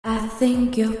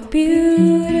think you're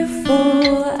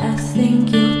beautiful, I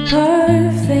think you're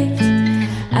perfect.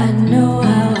 I know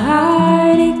how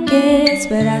hard it gets,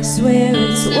 but I swear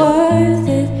it's worth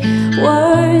it,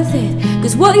 worth it.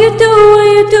 Cause what you do,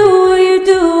 what you do, what you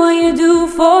do, what you do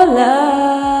for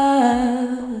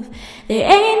love, there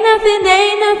ain't nothing,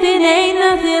 ain't nothing, ain't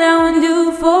nothing I won't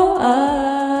do for us.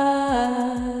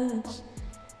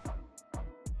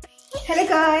 Hello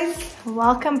guys,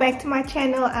 welcome back to my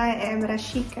channel. I am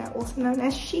Rashika, also known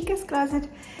as Shika's Closet,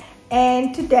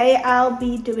 and today I'll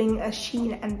be doing a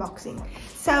Shein unboxing.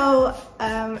 So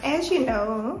as you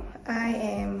know, I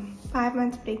am 5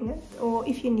 months pregnant, or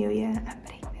if you're new here, I'm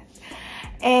pregnant.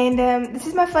 And this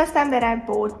is my first time that I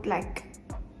bought like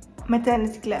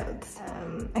maternity clothes.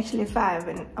 Actually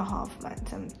 5.5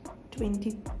 months, I'm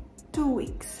 22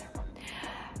 weeks.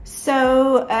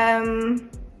 So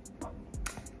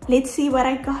let's see what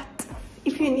I got.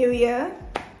 If you're new here,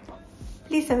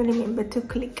 please don't remember to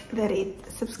click the red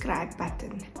subscribe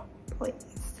button,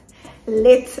 please.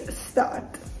 Let's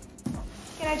start.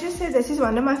 Can I just say this is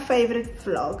one of my favorite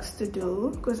vlogs to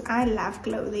do because I love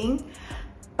clothing,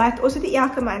 but also die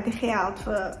elke maand die geld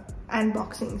vir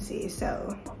unboxings hier,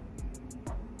 so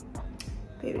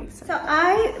very excited. So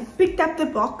I picked up the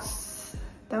box.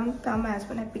 Don't tell my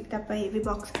husband I picked up a heavy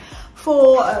box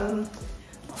for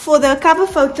the cover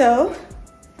photo,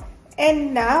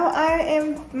 and now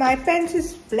my pants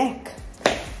is black.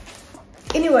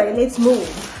 Anyway, let's move.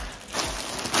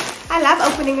 I love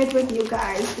opening it with you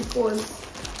guys because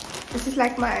this is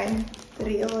like my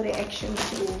real reaction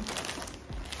to,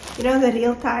 you know, the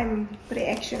real-time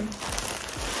reaction.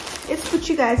 Let's put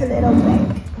you guys in a little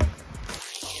bag.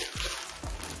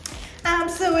 I'm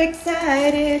so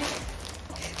excited.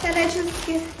 Can I just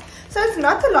get... So it's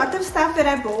not a lot of stuff that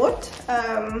I bought.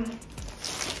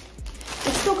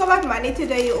 Let's talk about money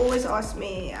today. You always ask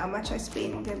me how much I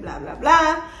spent and blah blah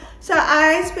blah. So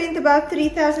I spent about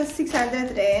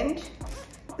 3,600 rand.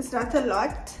 It's not a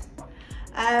lot.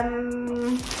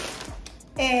 And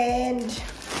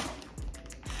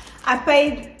I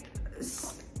paid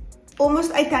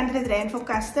almost 800 rand for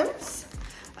customs.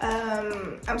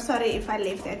 I'm sorry if I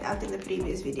left that out in the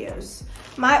previous videos.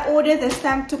 My order this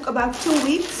time took about 2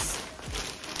 weeks.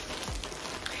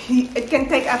 It can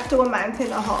take up to 1.5 months.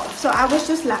 So I was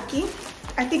just lucky.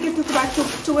 I think it took about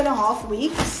 2.5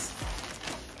 weeks.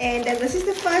 And this is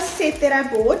the first set that I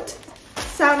bought.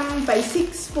 Some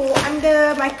basics for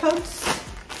under my coats,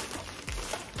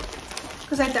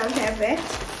 because I don't have that.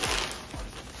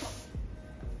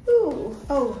 Ooh,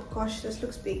 oh gosh, this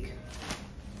looks big.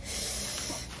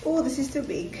 Oh, this is too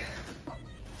big.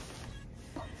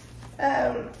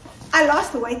 I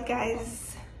lost weight, guys.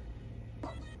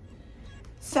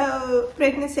 So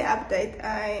pregnancy update,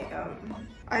 I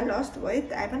lost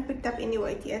weight. I haven't picked up any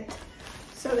weight yet,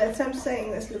 so that's what I'm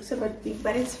saying. This looks a bit big,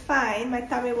 but it's fine. My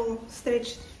tummy will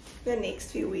stretch the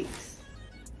next few weeks.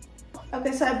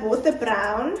 Okay, so I bought the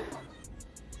brown,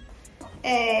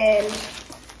 and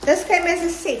this came as a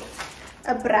set.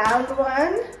 A brown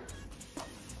one,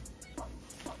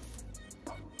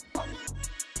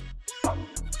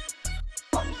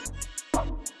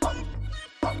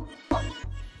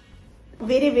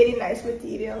 very nice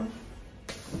material,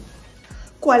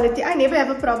 quality. I never have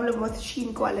a problem with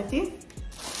Shein quality.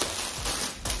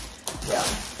 Yeah.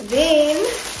 Then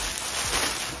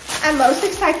I'm most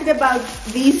excited about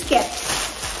these caps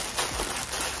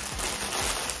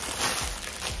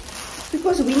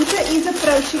because winter is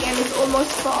approaching and it's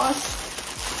almost past.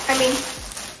 I mean,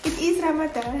 it is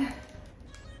Ramadan.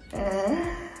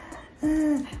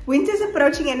 Winter's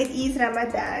approaching and it is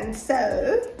Ramadan,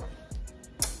 so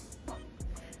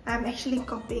I'm actually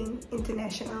copying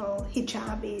international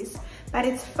hijabis, but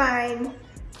it's fine.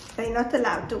 They're not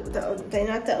allowed to, they're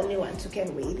not the only ones who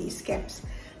can wear these caps.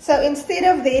 So instead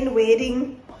of then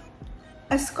wearing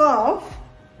a scarf,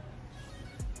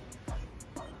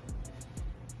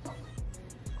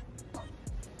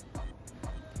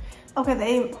 okay,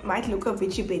 they might look a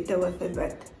bit better with it,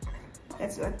 but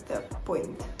that's not the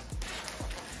point.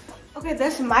 Okay,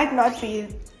 this might not be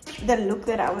the look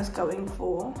that I was going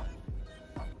for.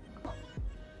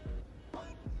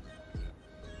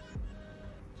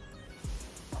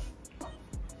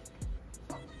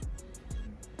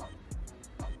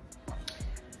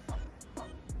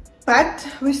 But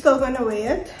we're still gonna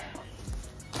wear it.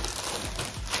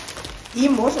 Hier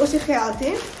mos ons die geld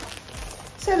in.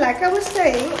 So like I was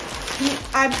saying,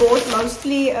 I bought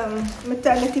mostly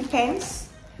maternity pants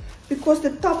because the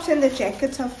tops and the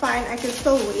jackets are fine. I can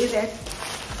still wear that.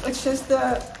 It's just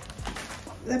the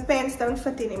pants don't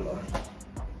fit anymore.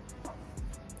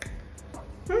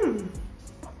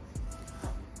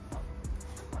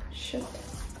 shit.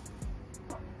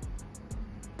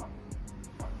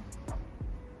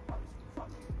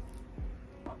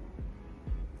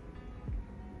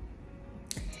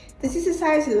 This is a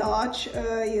size large,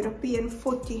 European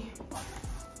 40.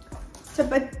 It's a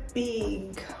bit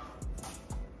big.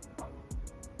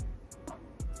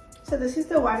 So this is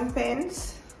the one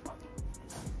pants.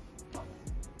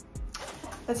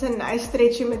 That's a nice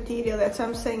stretchy material. That's why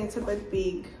I'm saying it's a bit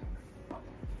big.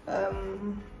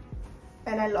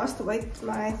 And I lost weight,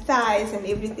 my thighs and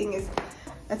everything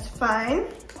that's fine.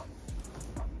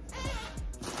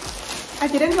 I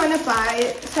didn't want to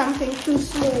buy something too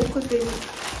small because then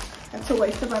that's a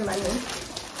waste of my money.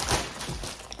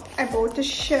 I bought a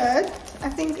shirt, I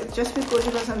think it's just because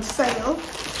it was on sale.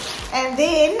 And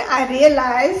then I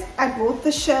realized I bought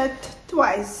the shirt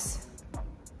twice.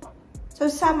 So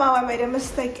somehow I made a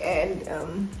mistake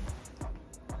and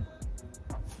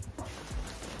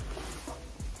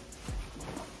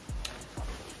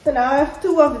so now I have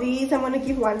two of these. I'm going to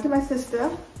give one to my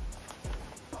sister.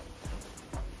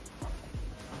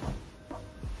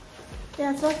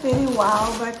 Yeah, it's not very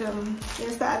wow, but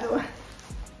here's the other one.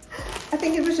 I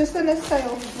think it was just on a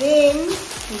sale. Then,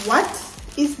 what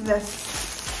is this?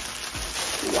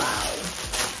 Wow.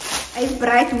 Hy's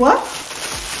bright, what?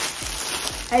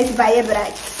 Hy's baie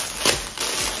bright.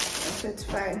 So it's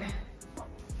fine.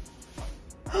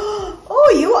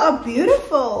 Oh, you are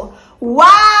beautiful.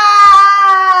 Wow!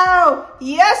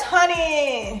 Yes,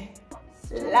 honey.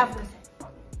 Lovely.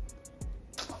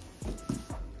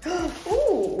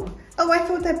 Ooh. Oh, I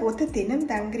thought I bought a denim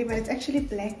dangri, but it's actually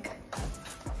black.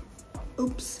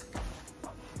 Oops.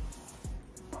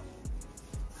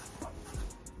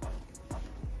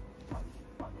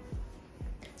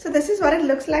 So this is what it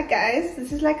looks like, guys.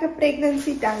 This is like a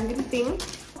pregnancy dangri thing.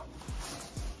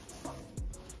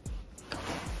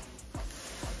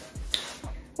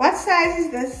 What size is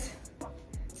this?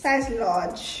 Size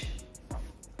large.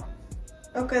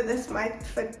 Okay, this might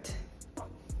fit.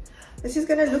 This is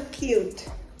gonna look cute.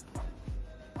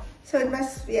 So it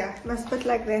must, yeah, it must fit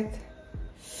like that.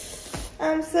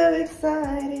 I'm so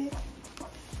excited.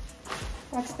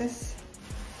 What's this?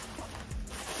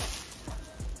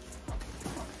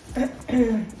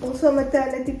 Also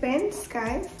maternity pants,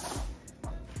 guys.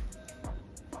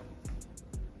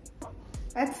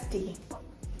 That's tea.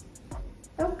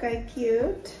 Okay,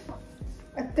 cute.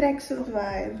 A tracksuit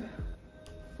vibe.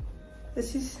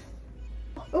 This is...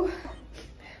 Oh.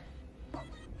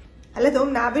 Hulle het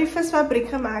hom na by die visfabriek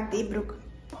gemaak, die broek.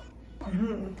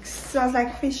 Smells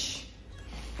like fish.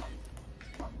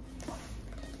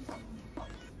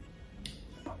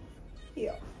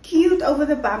 Yeah. Cute over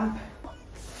the bump.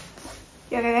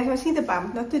 Yeah, guys, I see the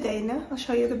bump. Not today, no? I'll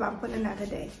show you the bump on another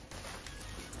day.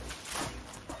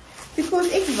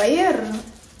 Because ek weier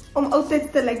om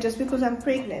altyd te like just because I'm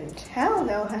pregnant. Hell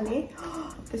no, honey.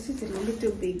 This is really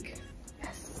too big.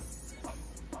 Yes.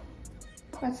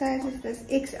 What size is this?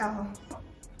 XL.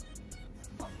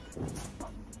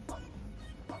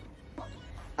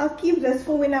 I'll keep this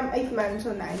for when I'm 8 months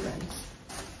or 9 months.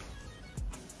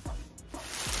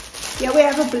 Yeah, we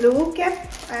have a blue cap.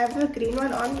 I have the green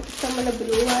one on, some of the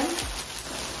blue one.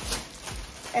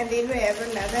 And then we have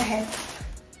another hat.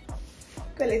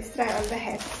 Okay, let's try on the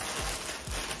hat.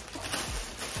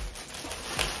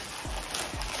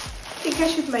 I think I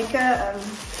should make a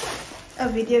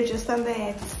video just on the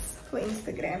hats for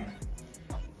Instagram.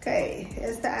 Okay,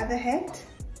 here's the other hat.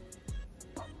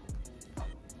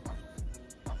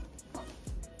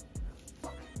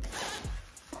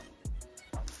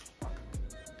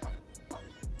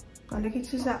 Look at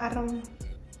soos 'n arm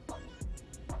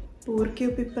boertjie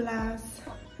op die plaas.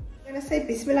 I'm gonna say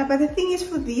bismillah, but the thing is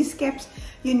for these caps,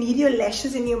 you need your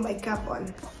lashes and your makeup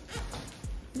on.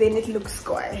 Then it looks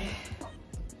cool.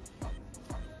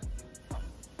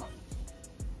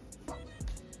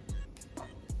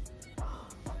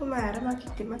 Oh, my arm maak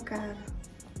dit mekaar.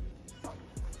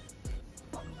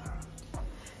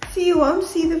 See, you won't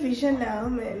see the vision now,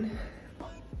 man.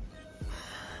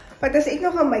 But as ek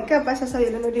nog aan make-up was, sal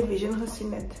julle nou die vision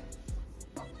gesien het.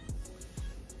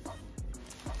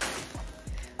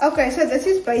 Okay, so this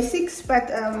is basics, but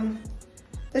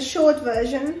the short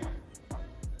version.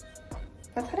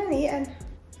 Wat gaan dan hier in?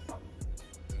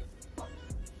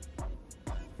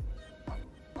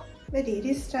 Met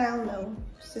hierdie style nou,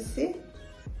 sissie.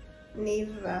 Nee,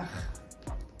 wag.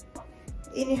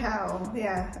 Anyhow,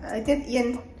 yeah, I did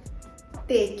een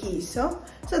tekkie, so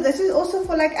this is also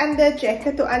for like under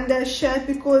jacket or under shirt,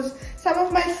 because some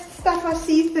of my stuff are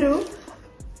see-through,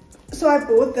 so I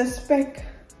bought this pack.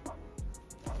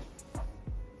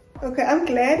 Okay, I'm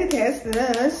glad it has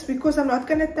this because I'm not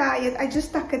gonna tie it. I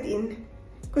just tuck it in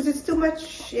because it's too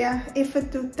much, yeah, effort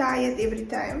to tie it every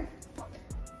time.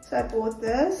 So I bought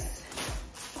this.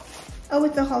 Oh,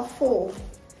 it's a half 4.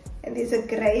 And there's a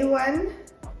grey one.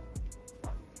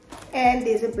 And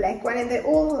there's a black one. And they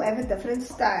all have a different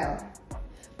style.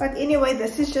 But anyway,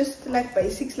 this is just like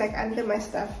basics, like under my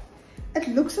stuff. It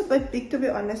looks a bit big, to be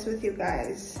honest with you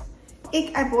guys.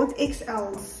 I bought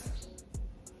XLs.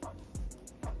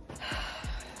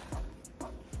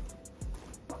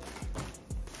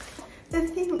 The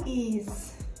thing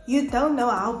is, you don't know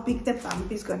how big the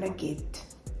bump is gonna get.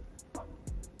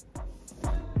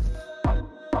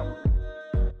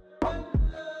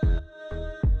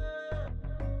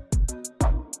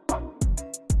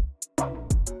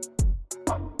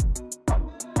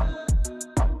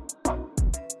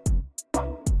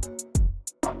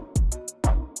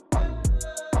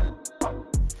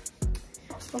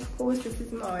 Of course, this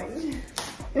is mine.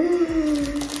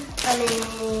 I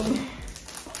mean,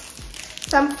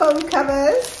 some phone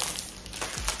covers.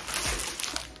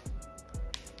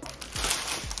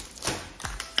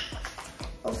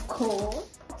 Of course.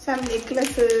 Some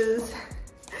necklaces.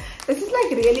 This is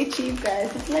like really cheap,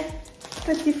 guys. It's like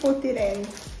 30-40 rand.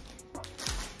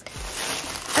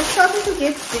 I'm starting to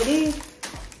get very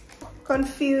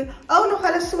confused. Oh, nog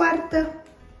alle zwarte.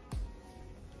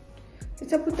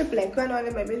 Let's put the black one on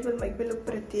and maybe it will make me look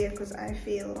prettier because I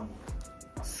feel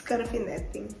scurvy in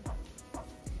that thing.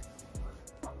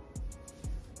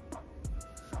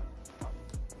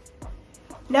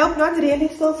 Nope, not really,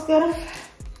 still scurf.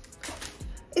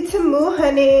 It's a moo,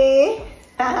 honey.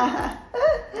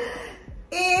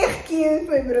 Echt cute,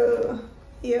 my bro.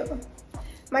 Yeah.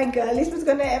 My girl is just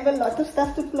gonna have a lot of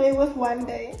stuff to play with one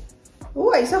day.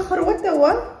 Oh, hy's so groot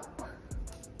hoor.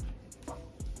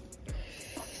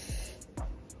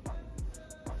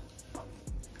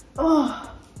 Oh.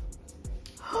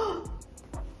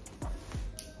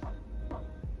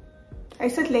 Hy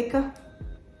sit lekker.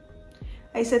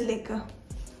 Hy sit lekker.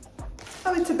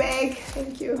 Oh, it's a bag.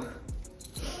 Thank you.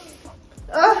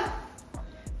 Oh,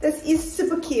 this is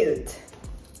super cute.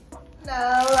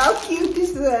 Now, how cute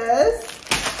is this?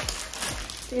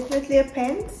 Definitely a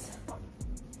pants.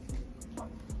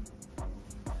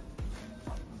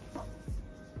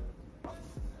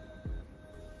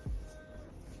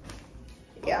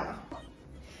 Yeah.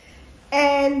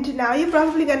 And now you're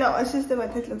probably gonna ask us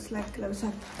what it looks like close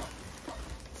up.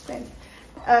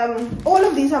 All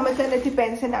of these are maternity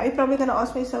pants, and now you're probably gonna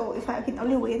ask me, so if I can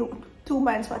only wear 2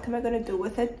 months, what am I gonna do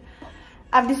with it?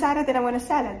 I've decided that I'm gonna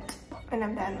sell it, and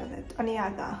I'm done with it.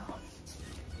 Oniaga.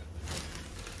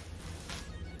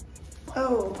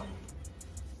 Oh.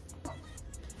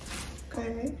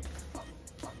 Okay.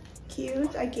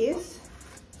 Cute, I guess.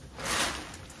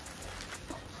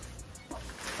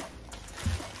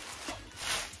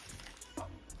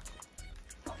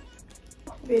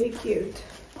 Very cute.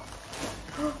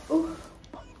 Oh,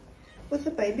 with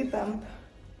a baby bump.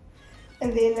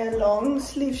 And then a long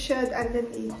sleeve shirt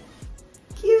underneath.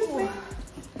 Cute. Oh.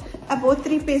 I bought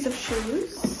 3 pairs of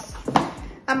shoes.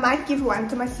 I might give one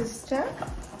to my sister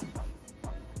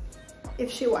if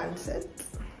she wants it.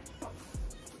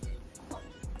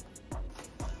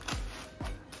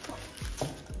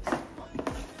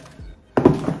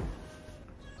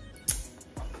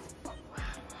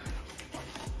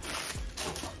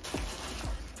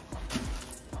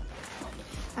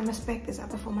 I must pack this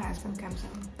up before my husband comes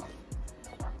home.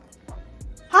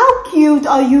 How cute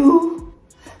are you?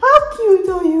 How cute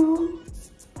are you?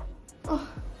 Oh.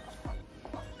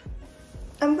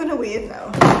 I'm gonna wear it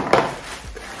now.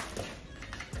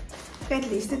 At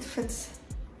least it fits.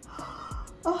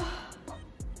 Oh.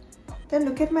 Then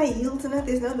look at my heels and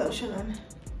there's no lotion on.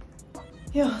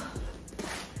 Yeah.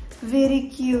 Very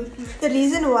cute. The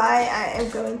reason why I am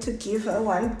going to give her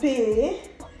 1 pair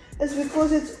is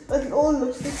because it all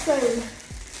looks the same.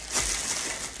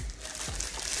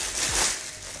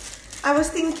 I was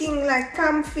thinking like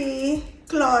comfy,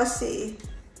 classy,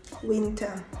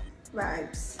 winter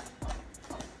vibes.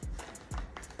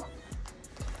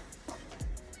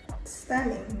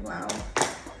 Stunning, wow.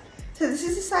 So this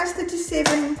is a size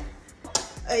 37,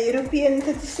 a European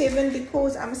 37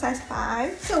 because I'm a size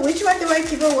 5. So which one do I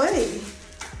give away?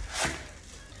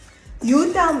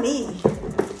 You tell me.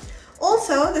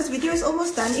 Also, this video is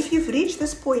almost done. If you've reached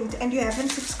this point and you haven't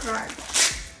subscribed,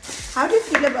 how do you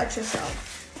feel about yourself?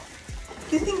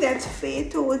 Do you think that's fair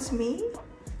towards me?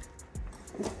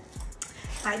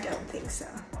 I don't think so.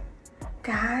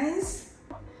 Guys,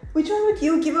 which one would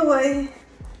you give away?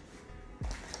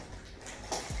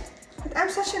 But I'm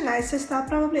such a nice sister, I'll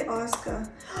probably ask her.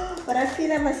 But I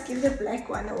feel I must give the black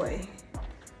one away.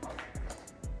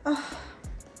 Oh.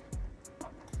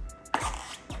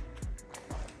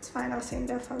 fine, I'll send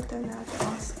her a photo now to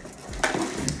ask.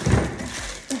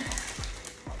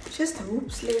 Just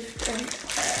hoops left. And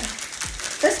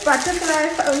this butterfly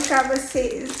phone cover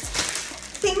says,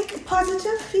 think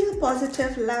positive, feel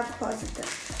positive, love positive.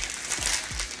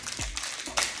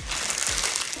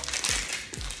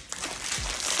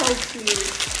 So cute.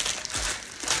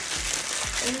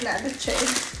 Another chain.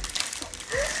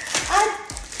 I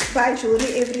buy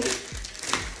jewelry every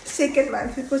second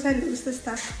month because I lose the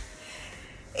stuff.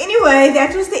 Anyway,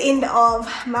 that was the end of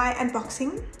my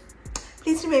unboxing.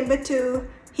 Please remember to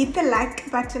hit the like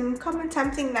button, comment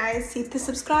something nice, hit the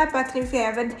subscribe button if you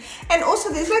haven't, and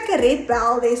also there's like a red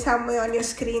bell there somewhere on your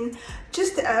screen.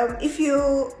 Just if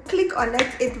you click on it,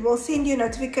 it will send you a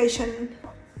notification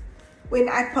when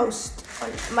I post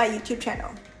on my YouTube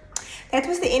channel. That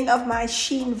was the end of my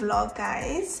Shein vlog,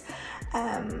 guys.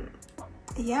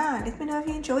 Yeah, let me know if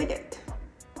you enjoyed it.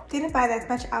 Didn't buy that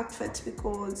much outfits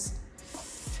because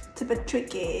it's a bit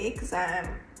tricky because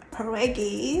I'm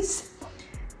Preggy's.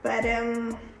 But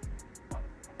I'm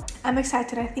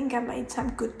excited. I think I made some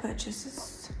good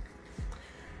purchases.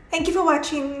 Thank you for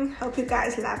watching. Hope you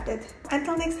guys loved it.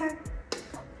 Until next time.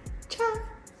 Ciao.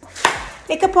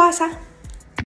 Lekker puasa.